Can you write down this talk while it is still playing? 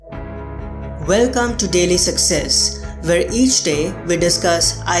Welcome to Daily Success, where each day we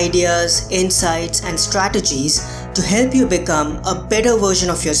discuss ideas, insights, and strategies to help you become a better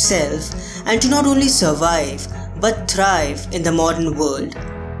version of yourself and to not only survive but thrive in the modern world.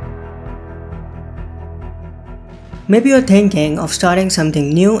 Maybe you're thinking of starting something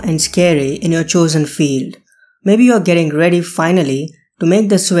new and scary in your chosen field. Maybe you're getting ready finally to make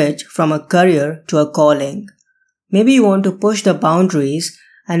the switch from a career to a calling. Maybe you want to push the boundaries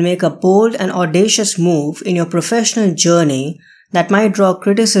and make a bold and audacious move in your professional journey that might draw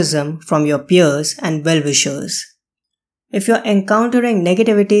criticism from your peers and well-wishers. If you're encountering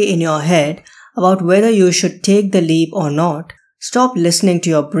negativity in your head about whether you should take the leap or not, stop listening to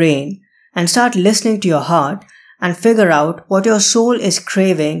your brain and start listening to your heart and figure out what your soul is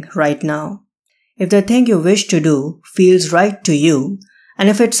craving right now. If the thing you wish to do feels right to you, and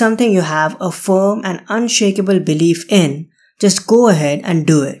if it's something you have a firm and unshakable belief in, just go ahead and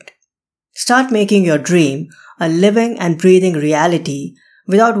do it. Start making your dream a living and breathing reality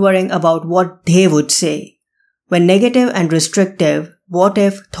without worrying about what they would say. When negative and restrictive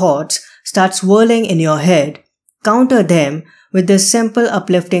what-if thoughts start swirling in your head, counter them with this simple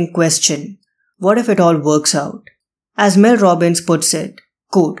uplifting question: what if it all works out? As Mel Robbins puts it,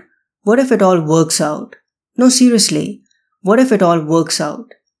 quote, "What if it all works out?" No, seriously, what if it all works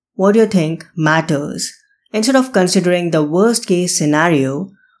out? What do you think matters? Instead of considering the worst case scenario,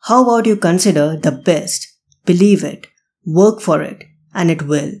 how about you consider the best? Believe it, work for it, and it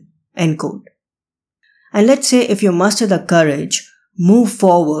will. End quote. And let's say if you muster the courage, move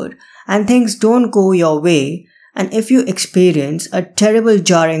forward, and things don't go your way, and if you experience a terrible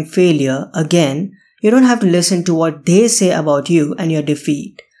jarring failure again, you don't have to listen to what they say about you and your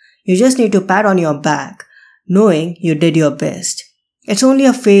defeat. You just need to pat on your back, knowing you did your best. It's only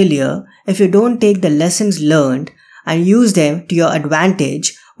a failure if you don't take the lessons learned and use them to your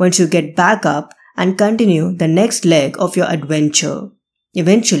advantage once you get back up and continue the next leg of your adventure.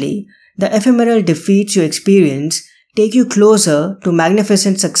 Eventually, the ephemeral defeats you experience take you closer to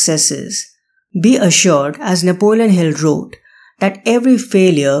magnificent successes. Be assured, as Napoleon Hill wrote, that every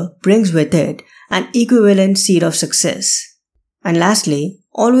failure brings with it an equivalent seed of success. And lastly,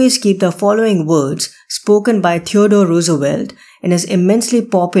 always keep the following words spoken by Theodore Roosevelt in his immensely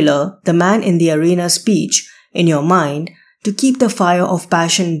popular The Man in the Arena speech in your mind to keep the fire of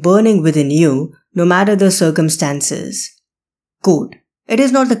passion burning within you no matter the circumstances. Quote, "It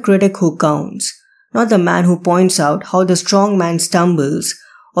is not the critic who counts, not the man who points out how the strong man stumbles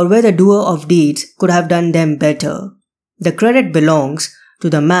or where the doer of deeds could have done them better. The credit belongs to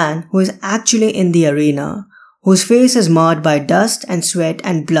the man who is actually in the arena, whose face is marred by dust and sweat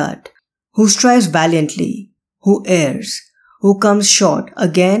and blood, who strives valiantly, who errs, who comes short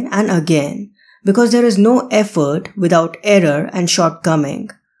again and again, because there is no effort without error and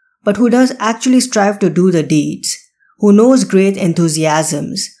shortcoming, but who does actually strive to do the deeds, who knows great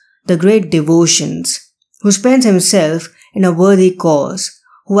enthusiasms, the great devotions, who spends himself in a worthy cause,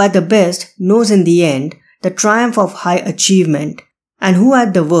 who at the best knows in the end the triumph of high achievement, and who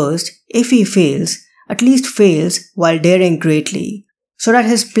at the worst, if he fails, at least fails while daring greatly, so that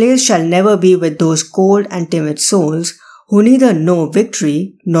his place shall never be with those cold and timid souls who neither know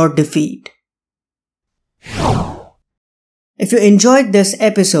victory nor defeat." If you enjoyed this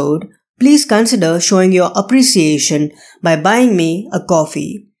episode, please consider showing your appreciation by buying me a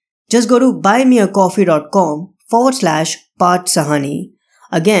coffee. Just go to buymeacoffee.com/Parth Sahani.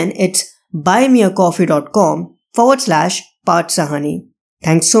 Again, it's buymeacoffee.com/Parth Sahani.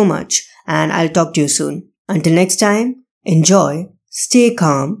 Thanks so much, and I'll talk to you soon. Until next time, enjoy, stay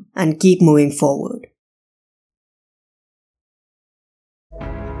calm, and keep moving forward.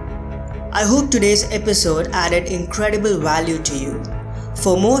 I hope today's episode added incredible value to you.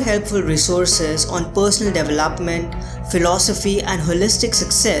 For more helpful resources on personal development, philosophy, and holistic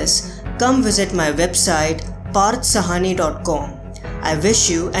success, come visit my website parthsahani.com. I wish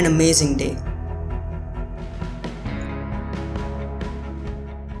you an amazing day.